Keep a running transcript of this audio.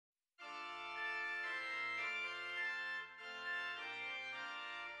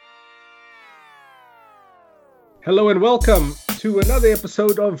Hello and welcome to another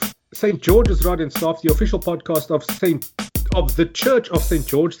episode of St. George's Rod and Staff, the official podcast of the Church of St.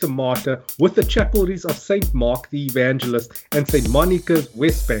 George the Martyr, with the chapelries of St. Mark the Evangelist and St. Monica's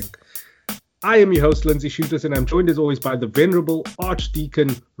West Bank. I am your host, Lindsay Shooters, and I'm joined as always by the Venerable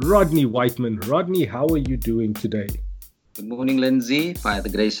Archdeacon Rodney Whiteman. Rodney, how are you doing today? Good morning, Lindsay. By the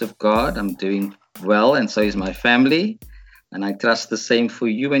grace of God, I'm doing well, and so is my family. And I trust the same for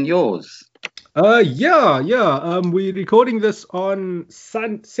you and yours. We're recording this on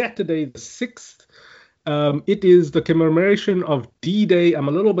Saturday the 6th. It is the commemoration of D-Day. I'm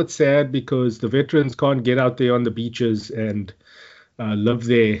a little bit sad because the veterans can't get out there on the beaches and live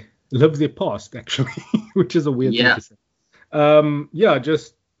their past, actually, which is a weird thing to say.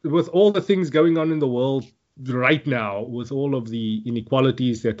 Just with all the things going on in the world right now, with all of the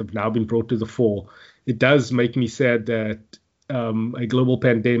inequalities that have now been brought to the fore, it does make me sad that a global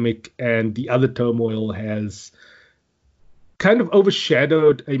pandemic and the other turmoil has kind of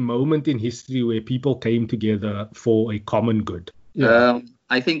overshadowed a moment in history where people came together for a common good. Yeah.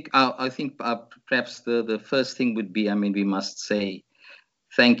 I think perhaps the first thing would be, we must say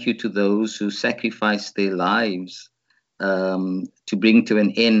thank you to those who sacrificed their lives to bring to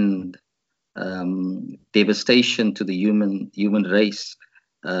an end devastation to the human race.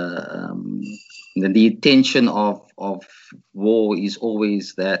 The intention of war is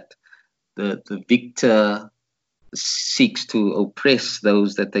always that the victor seeks to oppress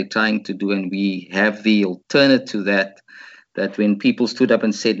those that they're trying to do, and we have the alternative to that when people stood up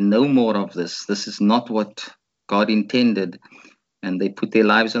and said, no more of this is not what God intended, and they put their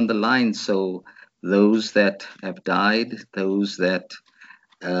lives on the line. So those that have died, those that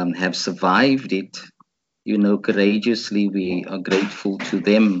have survived it, courageously, we are grateful to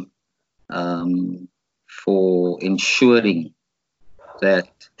them for ensuring that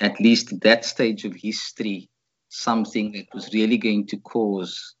at least that stage of history, something that was really going to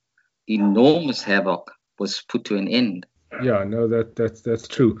cause enormous havoc was put to an end. Yeah, no, that's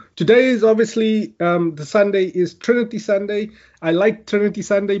true. Today is obviously the Sunday is Trinity Sunday. I like Trinity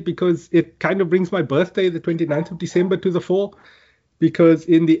Sunday because it kind of brings my birthday, the 29th of December, to the fore. Because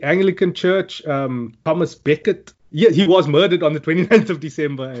in the Anglican Church, Thomas Becket, he was murdered on the 29th of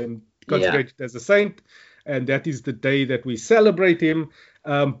December and consecrated as a saint. And that is the day that we celebrate him.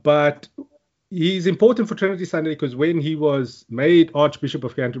 But he's important for Trinity Sunday because when he was made Archbishop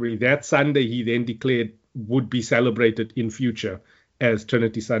of Canterbury, that Sunday he then declared would be celebrated in future as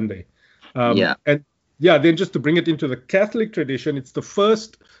Trinity Sunday. Then just to bring it into the Catholic tradition, it's the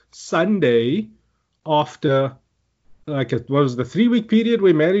first Sunday after, it was the 3-week period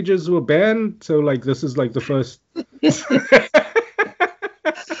where marriages were banned. So this is the first.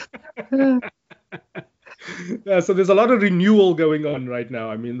 So there's a lot of renewal going on right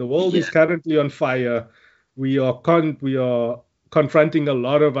now. The world is currently on fire. We are confronting a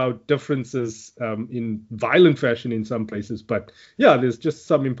lot of our differences in violent fashion in some places. But there's just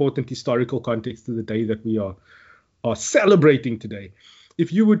some important historical context to the day that we are celebrating today.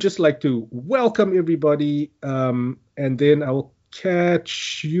 If you would just like to welcome everybody, and then I'll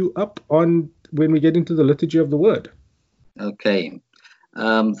catch you up on when we get into the Liturgy of the Word. Okay.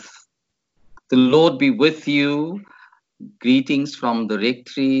 The Lord be with you. Greetings from the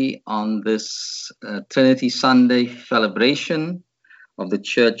Rectory on this Trinity Sunday celebration of the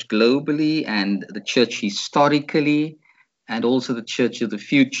Church globally and the Church historically, and also the Church of the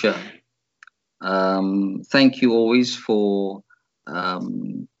future. Thank you always for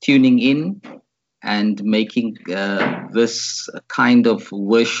tuning in and making this kind of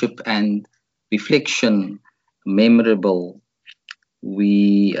worship and reflection memorable.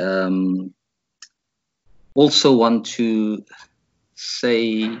 We also want to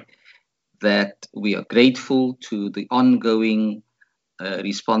say that we are grateful to the ongoing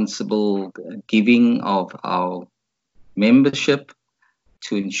responsible giving of our membership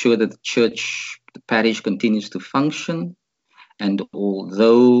to ensure that the parish continues to function. And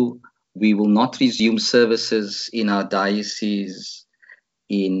although we will not resume services in our diocese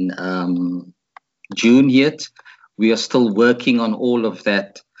in June yet, we are still working on all of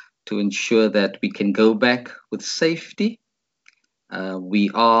that to ensure that we can go back with safety.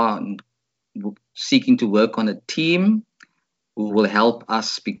 We are seeking to work on a team who will help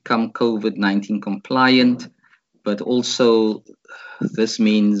us become COVID-19 compliant, but also this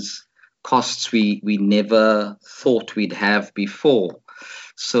means costs we never thought we'd have before.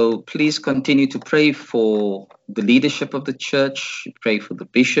 So please continue to pray for the leadership of the church, pray for the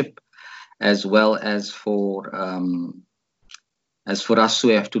bishop, as well as for us who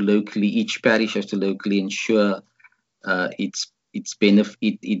have to locally, each parish has to locally ensure it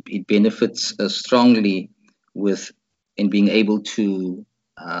benefits strongly in being able to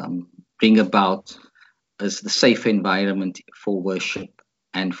bring about as the safe environment for worship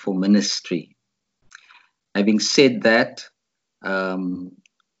and for ministry. Having said that, we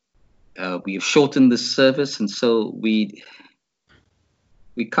have shortened this service, and so we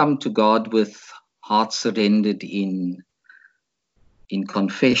come to God with hearts surrendered in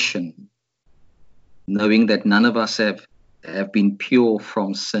confession, knowing that none of us have been pure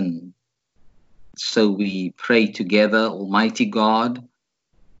from sin. So we pray together. Almighty God,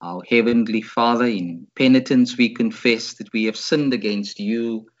 our Heavenly Father, in penitence we confess that we have sinned against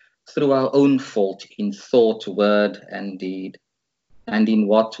you through our own fault in thought, word, and deed, and in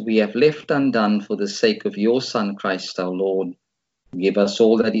what we have left undone for the sake of your Son, Christ our Lord. Give us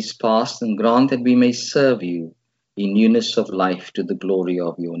all that is past, and grant that we may serve you in newness of life to the glory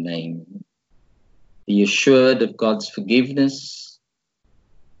of your name. Be assured of God's forgiveness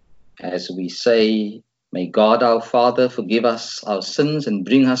as we say, may God our Father forgive us our sins and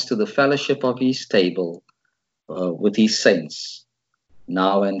bring us to the fellowship of his table with his saints,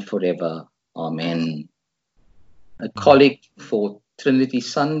 now and forever. Amen. A collect for Trinity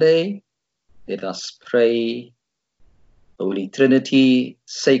Sunday. Let us pray. Holy Trinity,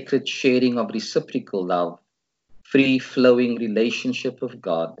 sacred sharing of reciprocal love, free-flowing relationship of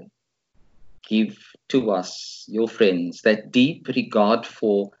God, give to us, your friends, that deep regard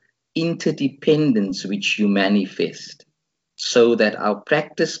for interdependence which you manifest, so that our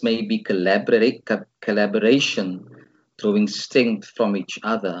practice may be collaboration, drawing strength from each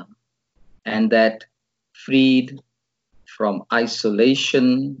other, and that freed from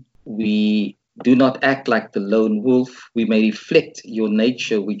isolation, we do not act like the lone wolf. We may reflect your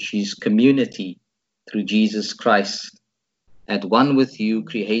nature, which is community, through Jesus Christ, at one with you,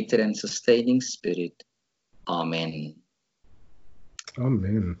 creator and sustaining spirit. Amen.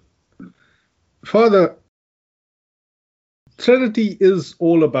 Amen. Father, Trinity is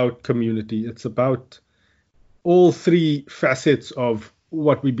all about community. It's about all three facets of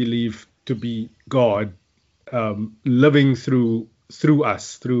what we believe to be God living through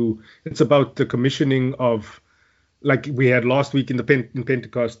us. It's about the commissioning of, like we had last week in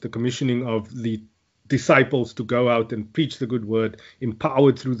Pentecost, the commissioning of the disciples to go out and preach the good word,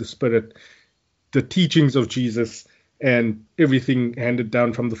 empowered through the Spirit, the teachings of Jesus, and everything handed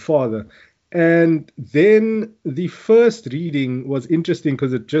down from the Father. And then the first reading was interesting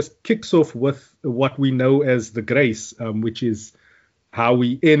because it just kicks off with what we know as the grace, which is how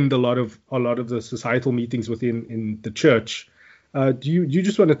we end a lot of the societal meetings in the church. Do you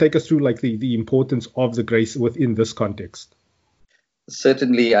just want to take us through like the importance of the grace within this context?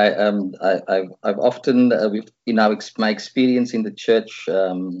 Certainly, I've often, in my experience in the church,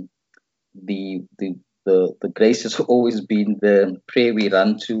 the grace has always been the prayer we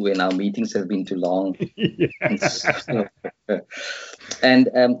run to when our meetings have been too long. And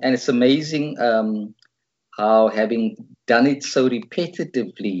it's amazing how, having done it so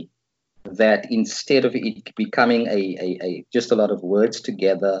repetitively, that instead of it becoming a just a lot of words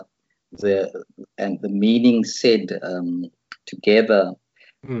together, the meaning said together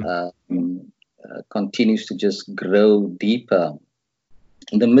continues to just grow deeper.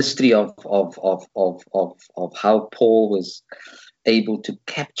 The mystery of how Paul was able to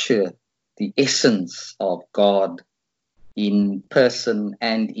capture the essence of God in person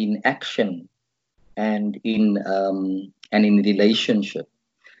and in action and in relationship.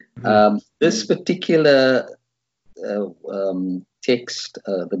 This particular text,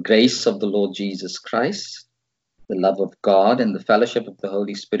 the grace of the Lord Jesus Christ, the love of God, and the fellowship of the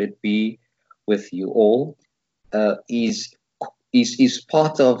Holy Spirit be with you all, is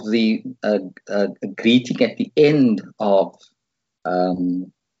part of the greeting at the end of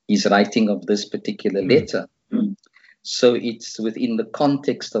his writing of this particular letter. So it's within the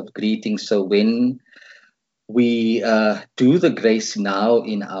context of greeting. So when we do the grace now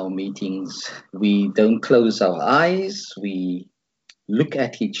in our meetings, we don't close our eyes. We look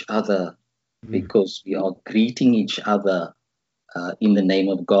at each other because we are greeting each other in the name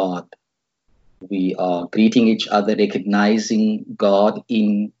of God. We are greeting each other, recognizing God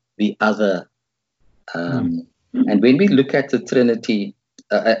in the other. And when we look at the Trinity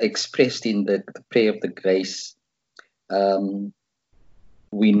expressed in the prayer of the grace,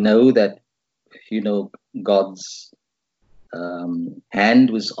 we know that, God's hand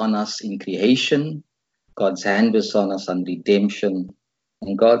was on us in creation. God's hand was on us on redemption.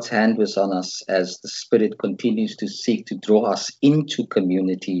 And God's hand was on us as the Spirit continues to seek to draw us into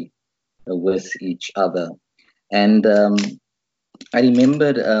community with each other. And I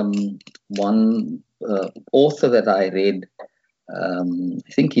remembered one author that I read,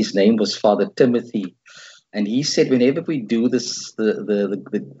 I think his name was Father Timothy, And he said, whenever we do this,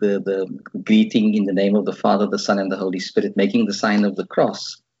 the greeting in the name of the Father, the Son, and the Holy Spirit, making the sign of the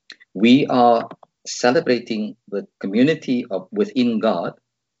cross, we are celebrating the community of within God,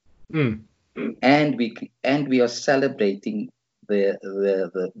 and we are celebrating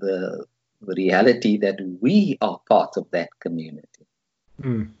the reality that we are part of that community.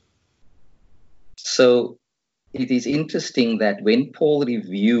 So it is interesting that when Paul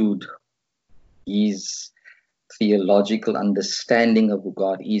reviewed his theological understanding of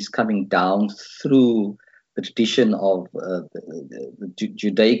God, he's coming down through the tradition of the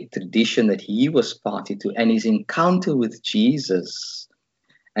Judaic tradition that he was party to, and his encounter with Jesus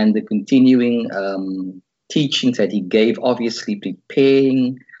and the continuing teachings that he gave, obviously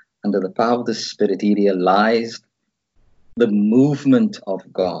preparing under the power of the Spirit. He realized the movement of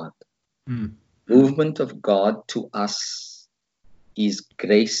God. Movement of God to us is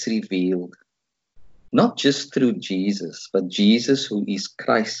grace revealed, not just through Jesus, but Jesus, who is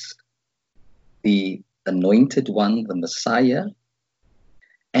Christ, the anointed one, the Messiah,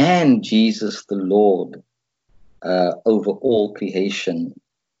 and Jesus, the Lord, over all creation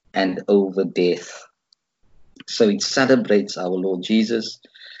and over death. So it celebrates our Lord Jesus,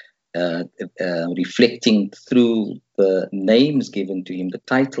 reflecting through the names given to him, the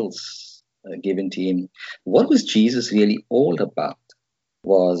titles given to him. What was Jesus really all about?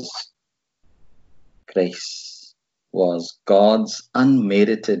 Was grace, was God's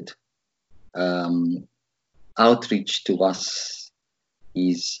unmerited outreach to us,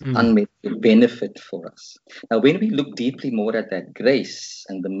 his unmerited benefit for us. Now, when we look deeply more at that grace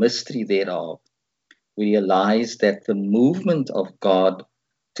and the mystery thereof, we realize that the movement of God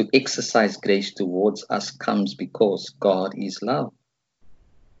to exercise grace towards us comes because God is love.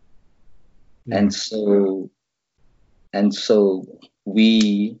 And so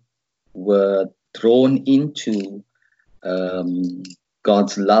we were drawn into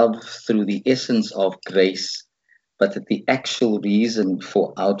God's love through the essence of grace, but that the actual reason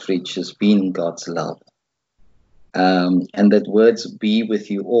for outreach has been God's love. And that words be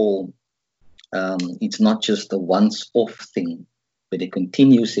with you all, it's not just a once-off thing, but a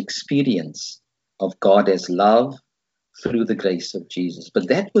continuous experience of God as love through the grace of Jesus. But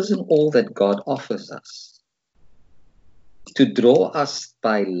that wasn't all that God offers us. To draw us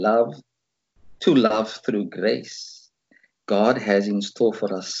by love to love through grace, God has in store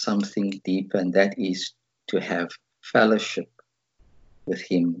for us something deeper, and that is to have fellowship with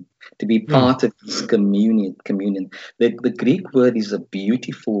him, to be part of his communion. The Greek word is a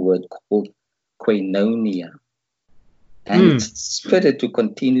beautiful word called koinonia. And it's spirit who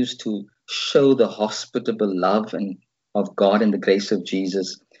continues to show the hospitable love and of God and the grace of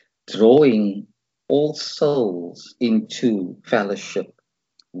Jesus, drawing all souls into fellowship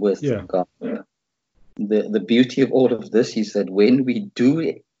with God. The beauty of all of this is that when we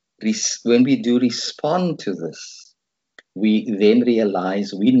do respond to this, we then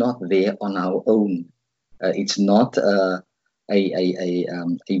realize we're not there on our own. It's not a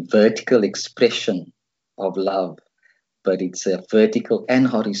vertical expression of love, but it's a vertical and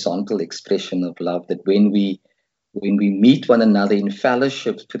horizontal expression of love. That when we meet one another in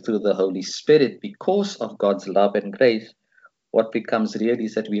fellowship through the Holy Spirit, because of God's love and grace, what becomes real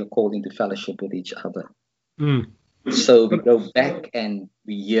is that we are called into fellowship with each other. So we go back and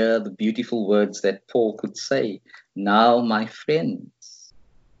we hear the beautiful words that Paul could say, now my friends,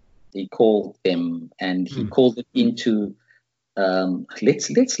 he called them, and he called them into,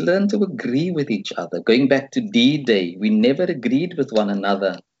 let's learn to agree with each other. Going back to D-Day, we never agreed with one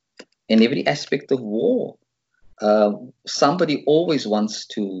another in every aspect of war. Somebody always wants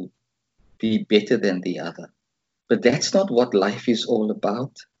to be better than the other. But that's not what life is all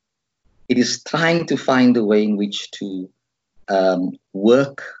about. It is trying to find a way in which to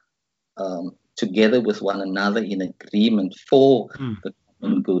work together with one another in agreement for the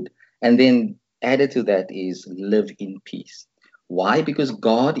common good. And then added to that is live in peace. Why? Because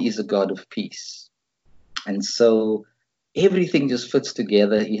God is a God of peace. And so everything just fits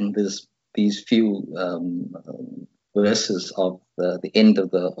together in these few verses of the end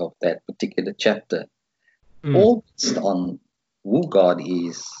of that particular chapter. All based on who God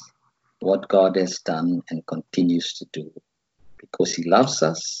is, what God has done and continues to do. Because he loves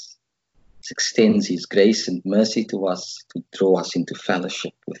us, he extends his grace and mercy to us to draw us into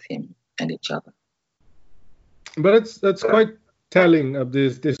fellowship with him and each other. But that's quite telling.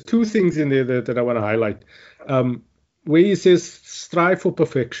 There's two things in there that I want to highlight. Where he says, strive for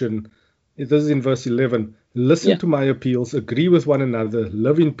perfection, this is in verse 11, listen to my appeals, agree with one another,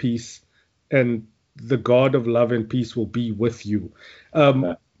 live in peace, and the God of love and peace will be with you.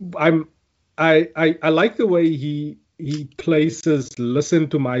 I'm I like the way he places listen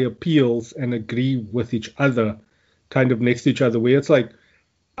to my appeals and agree with each other kind of next to each other, where it's like,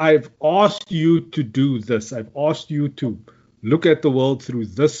 I've asked you to do this. I've asked you to look at the world through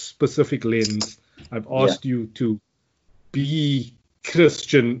this specific lens. I've Yeah. asked you to be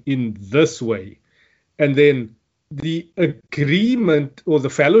Christian in this way. And then the agreement or the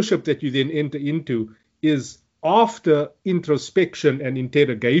fellowship that you then enter into is after introspection and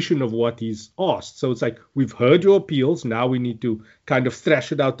interrogation of what he's asked. So it's like, we've heard your appeals. Now we need to kind of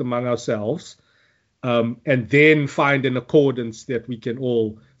thrash it out among ourselves, and then find an accordance that we can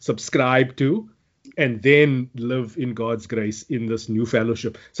all subscribe to, and then live in God's grace in this new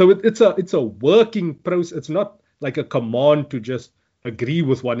fellowship. So it's a working process. It's not like a command to just agree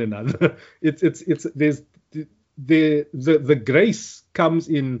with one another. There's the grace comes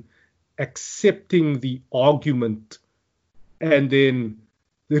in accepting the argument and then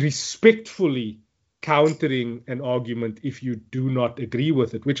respectfully countering an argument if you do not agree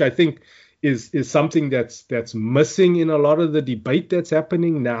with it, which I think is something that's missing in a lot of the debate that's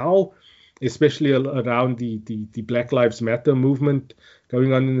happening now, especially around the Black Lives Matter movement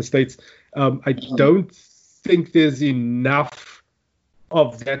going on in the States. I don't think there's enough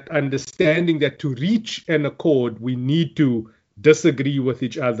of that understanding that to reach an accord, we need to disagree with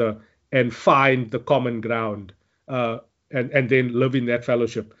each other and find the common ground, and then live in that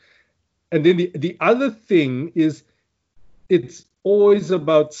fellowship. And then the other thing is, it's always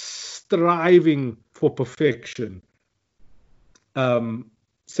about striving for perfection.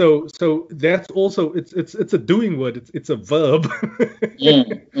 So that's also, it's a doing word. It's a verb.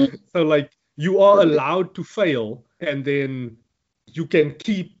 So like, you are allowed to fail, and then you can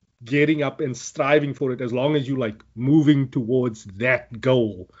keep getting up and striving for it as long as you like moving towards that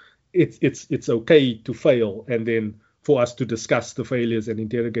goal. It's okay to fail, and then for us to discuss the failures and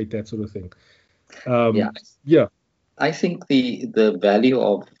interrogate that sort of thing. Yeah. I think the value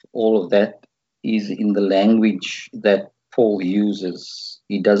of all of that is in the language that Paul uses.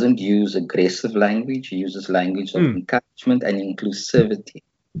 He doesn't use aggressive language. He uses language of encouragement and inclusivity.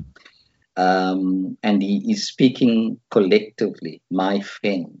 And he is speaking collectively, my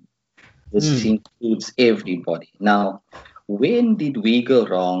friend. This includes everybody. Now, when did we go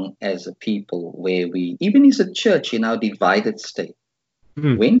wrong as a people, where we, even as a church in our divided state,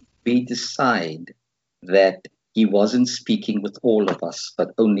 when we decide that he wasn't speaking with all of us, but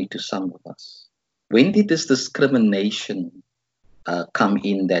only to some of us? When did this discrimination come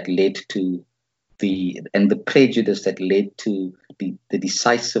in that led to the prejudice that led to the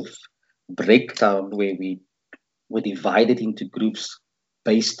decisive breakdown, where we were divided into groups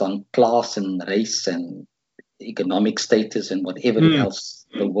based on class and race and economic status and whatever else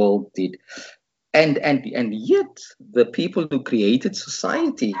the world did? And yet the people who created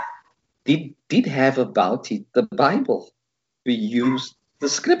society did have about it the Bible. We used the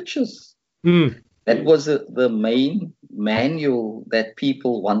scriptures. That was the main manual that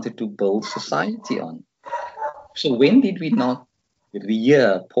people wanted to build society on. So when did we not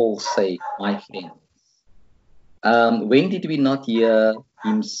hear Paul say, my friends? When did we not hear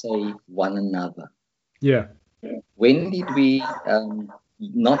him say, one another? Yeah. When did we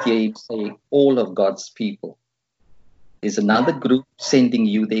not hear him say, all of God's people? There's another group sending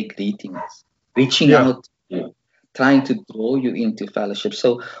you their greetings, reaching out to you, trying to draw you into fellowship.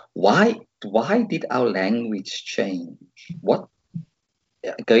 So why did our language change?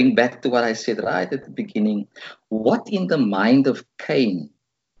 Going back to what I said right at the beginning, what in the mind of Cain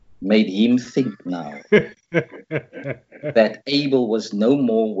made him think now that Abel was no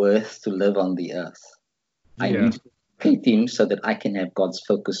more worth to live on the earth? I need to hate him so that I can have God's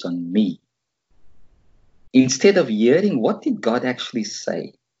focus on me. Instead of hearing, what did God actually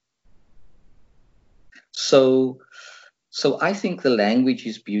say? So I think the language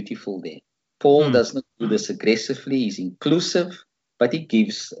is beautiful there. Paul does not do this aggressively. He's inclusive, but he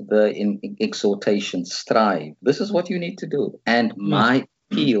gives the exhortation, strive. This is what you need to do. And my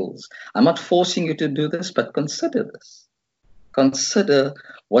appeals, I'm not forcing you to do this, but consider this. Consider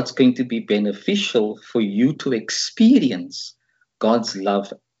what's going to be beneficial for you to experience God's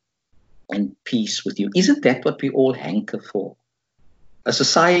love and peace with you. Isn't that what we all hanker for? A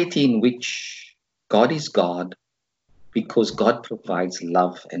society in which God is God, because God provides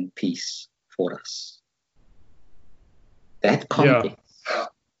love and peace for us. That context,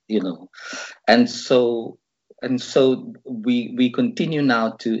 and so we continue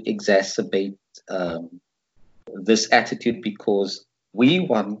now to exacerbate this attitude, because we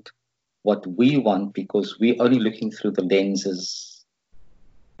want what we want, because we're only looking through the lenses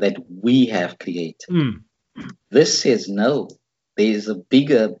that we have created. This says no. there is a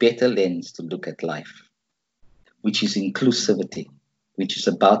bigger, better lens to look at life, which is inclusivity, which is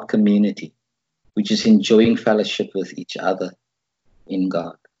about community, which is enjoying fellowship with each other in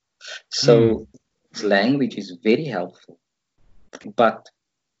God. So language is very helpful, but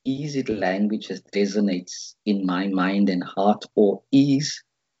is it language that resonates in my mind and heart, or is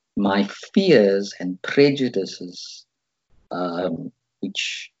my fears and prejudices,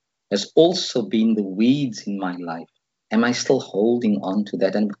 which has also been the weeds in my life, am I still holding on to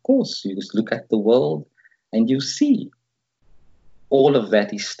that? And of course, you just look at the world and you see all of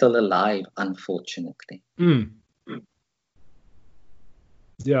that is still alive, unfortunately.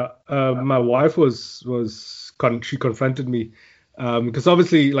 Yeah, my wife she confronted me because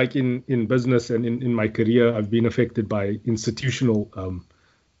obviously, like in business and in my career, I've been affected by institutional,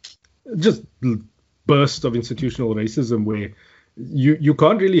 just bursts of institutional racism where you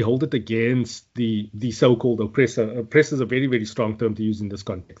can't really hold it against the so-called oppressor. Oppressor is a very, very strong term to use in this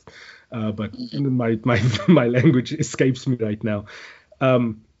context, but my language escapes me right now.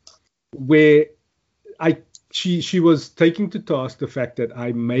 Where she was taking to task the fact that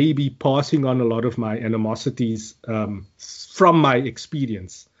I may be passing on a lot of my animosities from my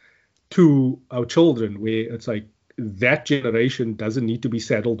experience to our children, where it's like that generation doesn't need to be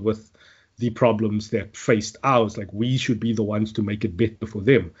saddled with the problems that faced ours. Like, we should be the ones to make it better for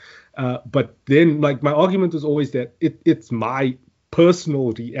them. But then, like, my argument was always that it's my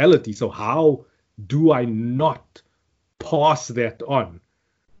personal reality. So how do I not pass that on?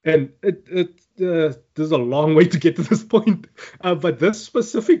 And there's a long way to get to this point. But this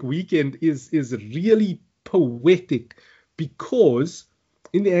specific weekend is really poetic because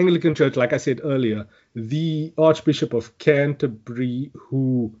in the Anglican Church, like I said earlier, the Archbishop of Canterbury,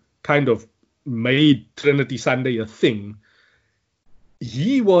 who kind of made Trinity Sunday a thing,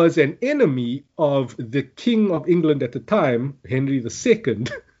 he was an enemy of the King of England at the time, Henry II.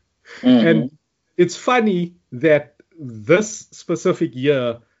 Mm-hmm. And it's funny that this specific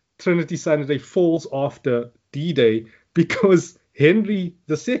year, Trinity Sunday, falls after D-Day because Henry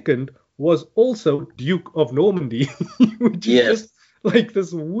II was also Duke of Normandy, which is just like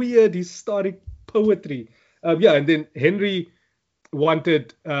this weird historic poetry. And then Henry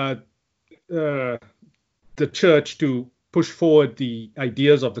wanted the church to push forward the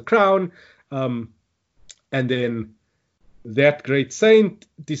ideas of the crown, and then that great saint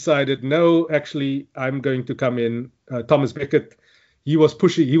decided, no, actually, I'm going to come in. Thomas Becket, he was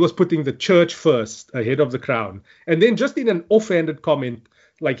putting the church first ahead of the crown. And then just in an offhanded comment,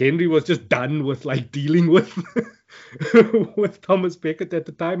 like, Henry was just done with like dealing with with Thomas Becket at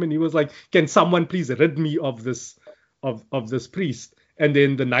the time, and he was like, can someone please rid me of this priest? And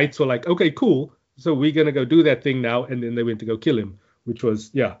then the knights were like, okay, cool, so we're gonna go do that thing now. And then they went to go kill him, which was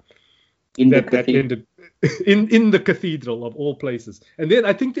that ended in the cathedral of all places. And then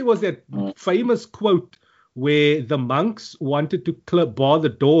I think there was that famous quote where the monks wanted to bar the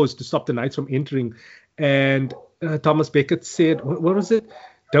doors to stop the knights from entering, and Thomas Becket said, what was it?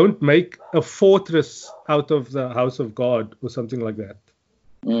 Don't make a fortress out of the house of God, or something like that.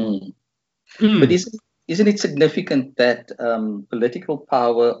 But isn't it significant that political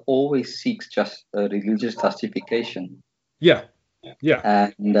power always seeks just religious justification? Yeah.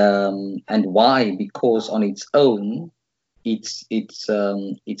 And why? Because on its own, it's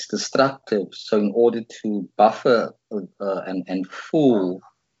destructive. So in order to buffer and fool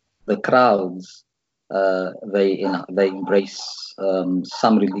the crowds, they embrace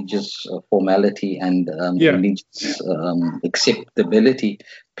some religious formality and religious acceptability.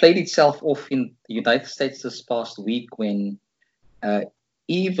 Played itself off in the United States this past week when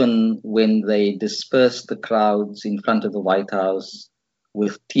even when they dispersed the crowds in front of the White House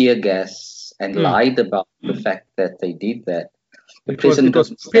with tear gas and lied about the fact that they did that. It was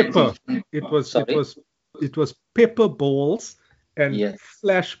pepper. It was pepper balls and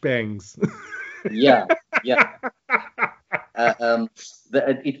flashbangs. They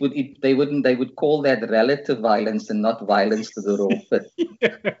would call that relative violence and not violence to the raw fit.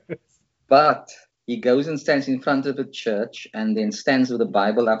 Yes. But he goes and stands in front of a church and then stands with the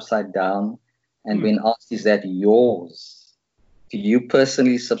Bible upside down. And when asked, is that yours? Do you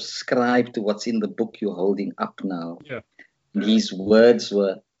personally subscribe to what's in the book you're holding up now? Yeah. And his words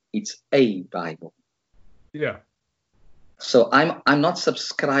were, it's a Bible. Yeah. So I'm not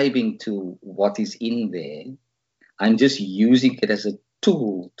subscribing to what is in there. I'm just using it as a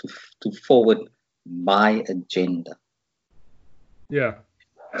tool to forward my agenda. Yeah.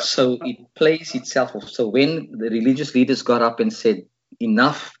 So it plays itself off. So when the religious leaders got up and said,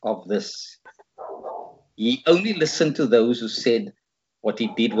 enough of this, he only listened to those who said what he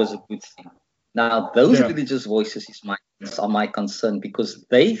did was a good thing. Now, those religious voices is my are my concern, because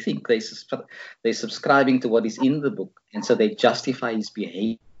they think they're subscribing to what is in the book, and so they justify his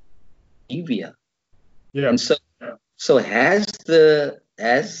behavior. Yeah. And so has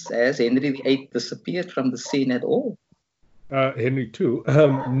Henry VIII disappeared from the scene at all? Henry II.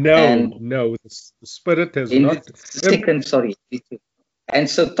 No, the spirit has In not. the second, sorry. And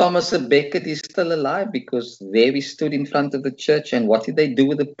so Thomas à Becket is still alive, because there he stood in front of the church, and what did they do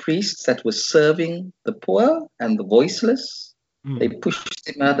with the priests that were serving the poor and the voiceless? They pushed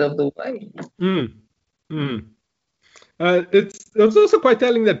him out of the way. It's also quite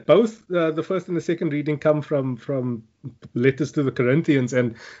telling that both the first and the second reading come from letters to the Corinthians,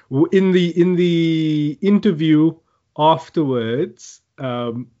 and in the interview afterwards,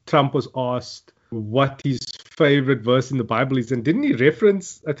 Trump was asked what his favorite verse in the Bible is, and didn't he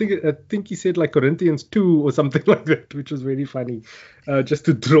reference? I think he said like Corinthians 2 or something like that, which was very funny, just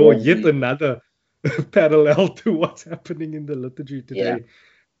to draw yet another parallel to what's happening in the liturgy today.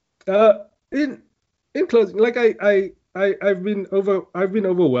 Yeah. In closing, like I've been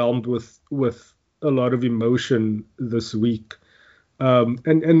overwhelmed with a lot of emotion this week, and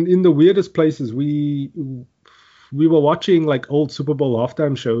in the weirdest places. We were watching like old Super Bowl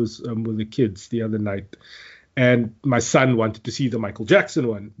halftime shows with the kids the other night, and my son wanted to see the Michael Jackson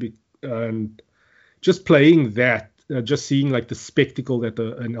one, and just playing that. Just seeing like the spectacle that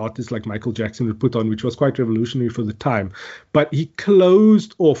an artist like Michael Jackson would put on, which was quite revolutionary for the time. But he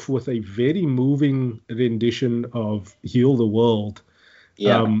closed off with a very moving rendition of "Heal the World."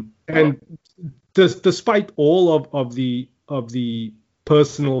 Yeah. And despite all of the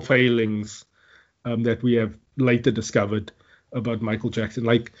personal failings that we have later discovered about Michael Jackson,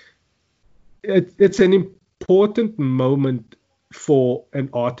 like it's an important moment for an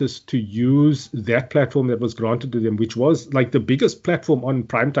artist to use that platform that was granted to them, which was like the biggest platform on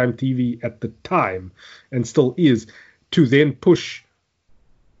primetime TV at the time and still is, to then push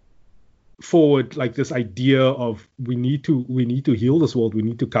forward like this idea of we need to heal this world, we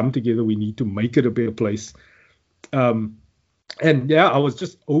need to come together, we need to make it a better place. And yeah, I was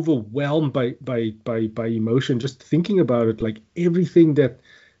just overwhelmed by emotion just thinking about it, like everything that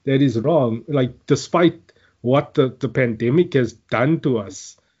is wrong, like despite what the pandemic has done to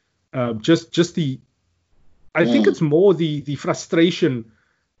us. I think it's more the frustration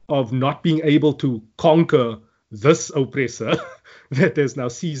of not being able to conquer this oppressor that has now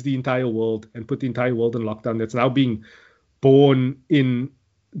seized the entire world and put the entire world in lockdown, that's now being born in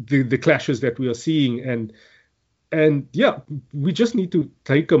the clashes that we are seeing. And yeah, we just need to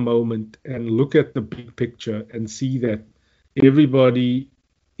take a moment and look at the big picture and see that everybody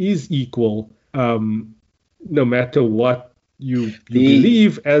is equal, no matter what you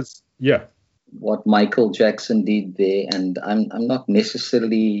believe as. Yeah. What Michael Jackson did there, and I'm not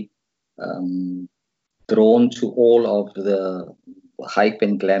necessarily drawn to all of the hype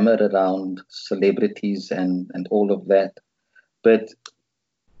and glamour around celebrities and all of that, but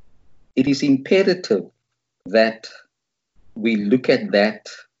it is imperative that we look at that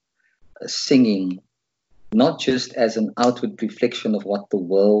singing not just as an outward reflection of what the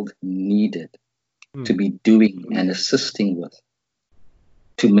world needed to be doing and assisting with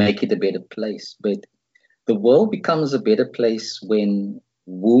to make it a better place, but the world becomes a better place when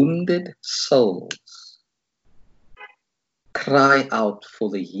wounded souls cry out for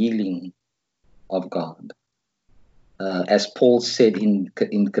the healing of God. As Paul said in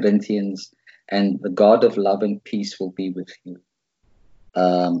Corinthians, and the God of love and peace will be with you.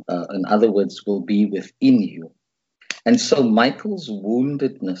 In other words, will be within you. And so Michael's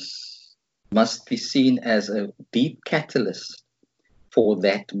woundedness must be seen as a deep catalyst for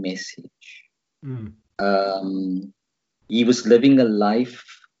that message. He was living a life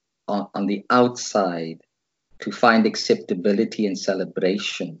on the outside to find acceptability and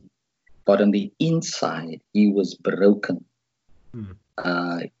celebration, but on the inside, he was broken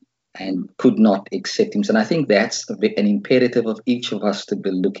and could not accept himself. And I think that's an imperative of each of us to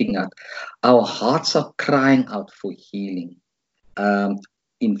be looking at. Our hearts are crying out for healing,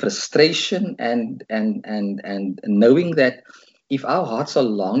 in frustration and knowing that if our hearts are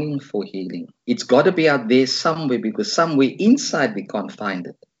longing for healing, it's got to be out there somewhere, because somewhere inside we can't find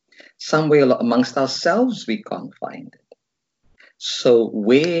it. Somewhere amongst ourselves we can't find it. So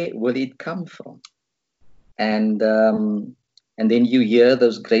where will it come from? And then you hear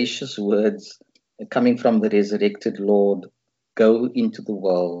those gracious words coming from the resurrected Lord, go into the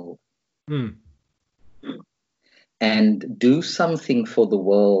world and do something for the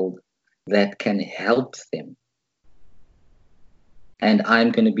world that can help them. And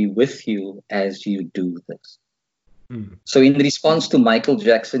I'm going to be with you as you do this. Mm. So in response to Michael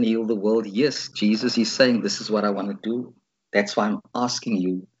Jackson, Heal the World, yes, Jesus is saying, this is what I want to do. That's why I'm asking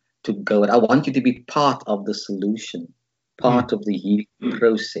you to go. I want you to be part of the solution, part of the healing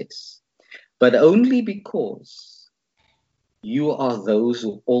process. But only because you are those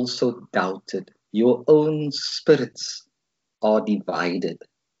who also doubted. Your own spirits are divided.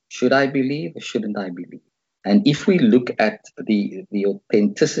 Should I believe or shouldn't I believe? And if we look at the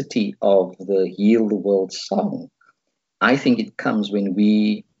authenticity of the Heal the World song, I think it comes when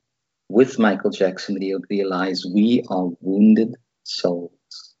we, with Michael Jackson, realize we are wounded souls.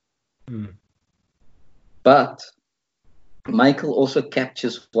 Mm. But Michael also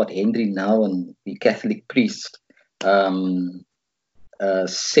captures what Henry Nouwen, the Catholic priest,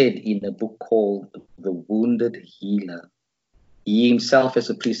 said in a book called The Wounded Healer. He himself, as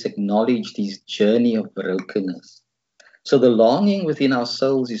a priest, acknowledged his journey of brokenness. So the longing within our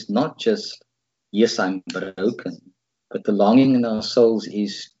souls is not just, yes, I'm broken, but the longing in our souls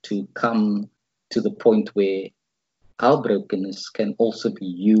is to come to the point where our brokenness can also be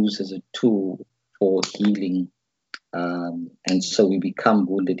used as a tool for healing. And so we become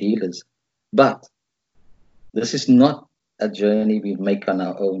wounded healers. But this is not a journey we make on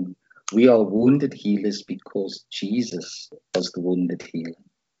our own. We are wounded healers because Jesus was the wounded healer.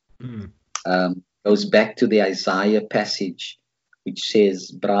 Goes back to the Isaiah passage, which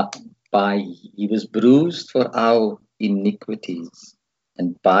says, he was bruised for our iniquities,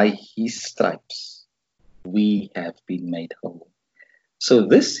 and by his stripes we have been made whole. So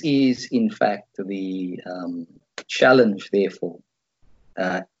this is, in fact, the challenge, therefore.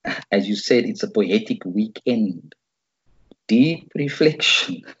 As you said, it's a poetic weekend, deep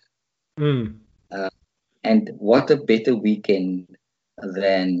reflection. And what a better weekend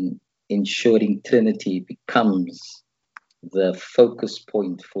than ensuring Trinity becomes the focus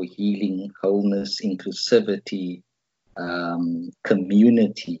point for healing, wholeness, inclusivity,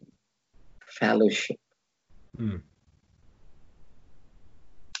 community, fellowship.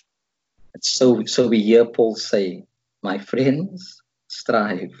 So we hear Paul say, my friends,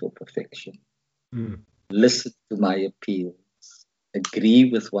 strive for perfection. Listen to my appeals. Agree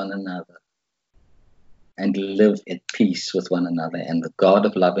with one another. And live at peace with one another. And the God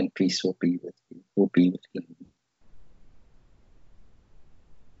of love and peace will be with you, will be with you.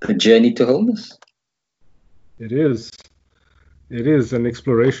 The journey to wholeness. It is. It is an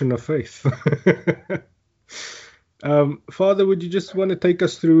exploration of faith. Father, would you just want to take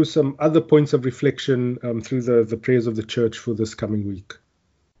us through some other points of reflection through the prayers of the church for this coming week?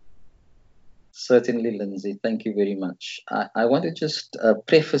 Certainly, Lindsay. Thank you very much. I want to just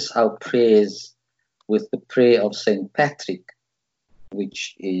preface our prayers with the prayer of St. Patrick,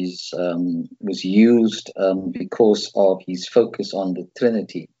 which was used because of his focus on the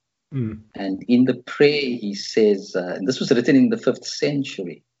Trinity. And in the prayer, he says, and this was written in the 5th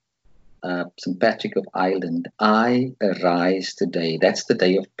century, St. Patrick of Ireland, I arise today. That's the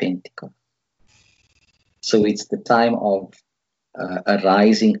day of Pentecost. So it's the time of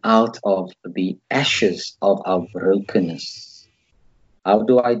arising out of the ashes of our brokenness. How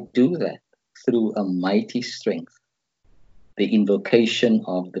do I do that? Through a mighty strength, the invocation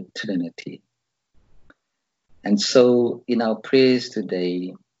of the Trinity. And so in our prayers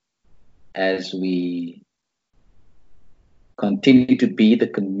today, as we continue to be the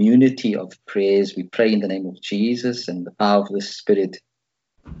community of prayers, we pray in the name of Jesus and the power of the Spirit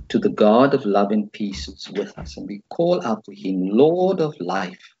to the God of love and peace who's with us. And we call out to him, Lord of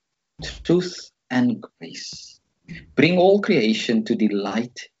life, truth and grace. Bring all creation to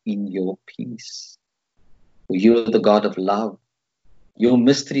delight in your peace. For you are the God of love. Your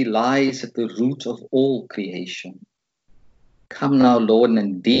mystery lies at the root of all creation. Come now, Lord,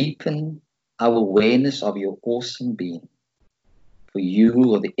 and deepen our awareness of your awesome being. For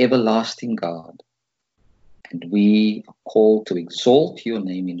you are the everlasting God, and we are called to exalt your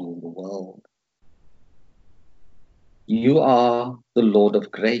name in all the world. You are the Lord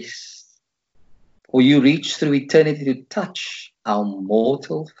of grace, for you reach through eternity to touch our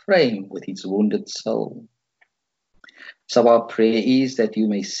mortal frame with its wounded soul. So our prayer is that you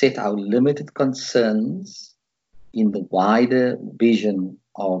may set our limited concerns in the wider vision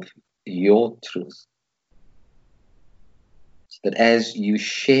of your truth. So that as you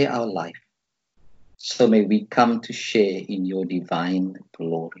share our life, so may we come to share in your divine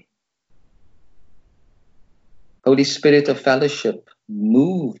glory. Holy Spirit of fellowship,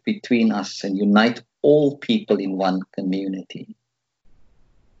 move between us and unite all people in one community.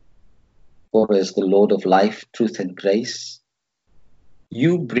 For as the Lord of life, truth, and grace,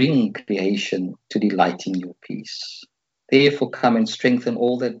 you bring creation to delight in your peace. Therefore, come and strengthen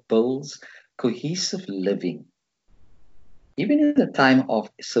all that builds cohesive living even in the time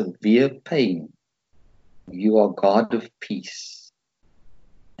of severe pain, you are God of peace,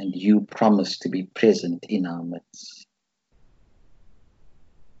 and you promise to be present in our midst.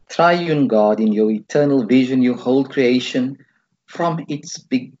 Triune God, in your eternal vision, you hold creation from its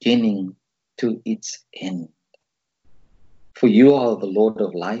beginning to its end. For you are the Lord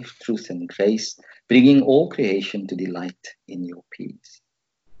of life, truth, and grace, bringing all creation to delight in your peace.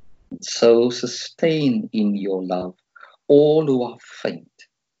 And so sustain in your love all who are faint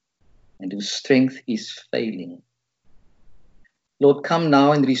and whose strength is failing. Lord, come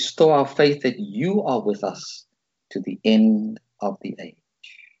now and restore our faith that you are with us to the end of the age.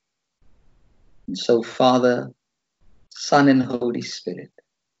 And so, Father, Son, and Holy Spirit,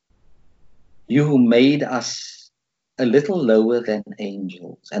 you who made us a little lower than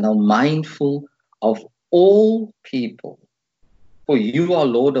angels and are mindful of all people, for you are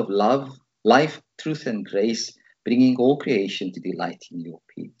Lord of love, life, truth, and grace, bringing all creation to delight in your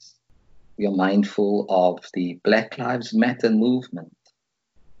peace. We are mindful of the Black Lives Matter movement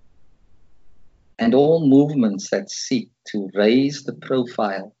and all movements that seek to raise the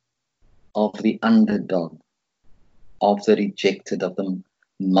profile of the underdog, of the rejected, of the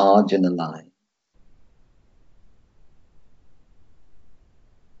marginalized,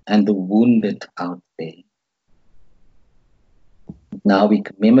 and the wounded out there. Now we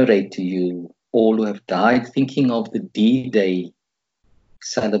commemorate to you all who have died, thinking of the D-Day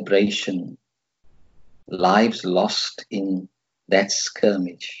celebration, lives lost in that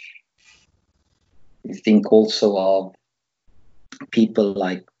skirmish. We think also of people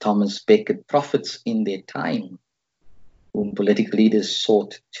like Thomas Becket, prophets in their time, whom political leaders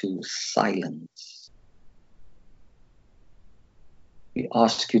sought to silence. We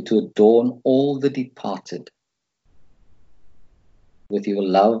ask you to adorn all the departed with your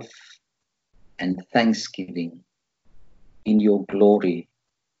love and thanksgiving in your glory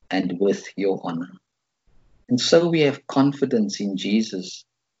and with your honor. And so we have confidence in Jesus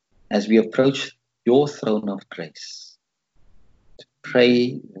as we approach your throne of grace to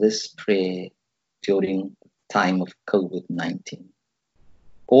pray this prayer during the time of COVID-19.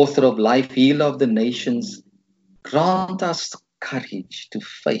 Author of life, healer of the nations, grant us courage to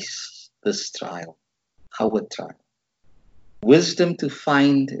face this trial, our trial. Wisdom to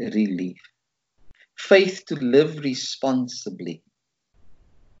find relief. Faith to live responsibly.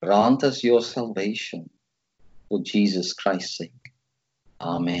 Grant us your salvation for Jesus Christ's sake.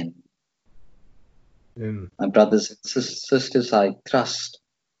 Amen. My brothers and sisters, I trust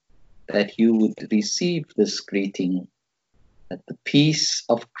that you would receive this greeting, that the peace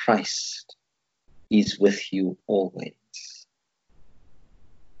of Christ is with you always.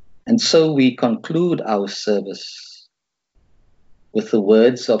 And so we conclude our service with the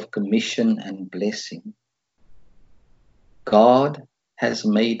words of commission and blessing. God has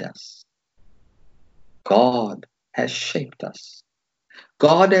made us. God has shaped us.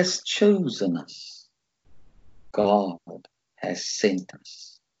 God has chosen us. God has sent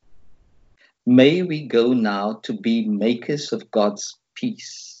us. May we go now to be makers of God's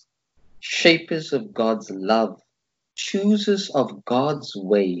peace, shapers of God's love, choosers of God's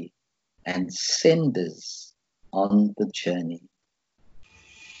way, and senders on the journey.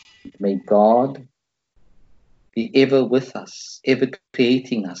 May God be ever with us, ever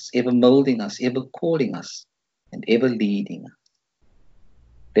creating us, ever molding us, ever calling us, and ever leading us.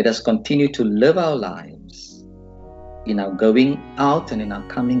 Let us continue to live our lives in our going out and in our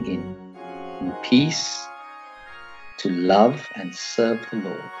coming in peace, to love and serve the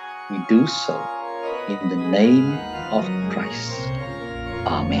Lord. We do so in the name of Christ.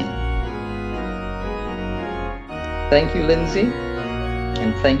 Amen. Thank you, Lindsay,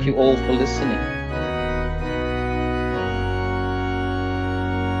 and thank you all for listening.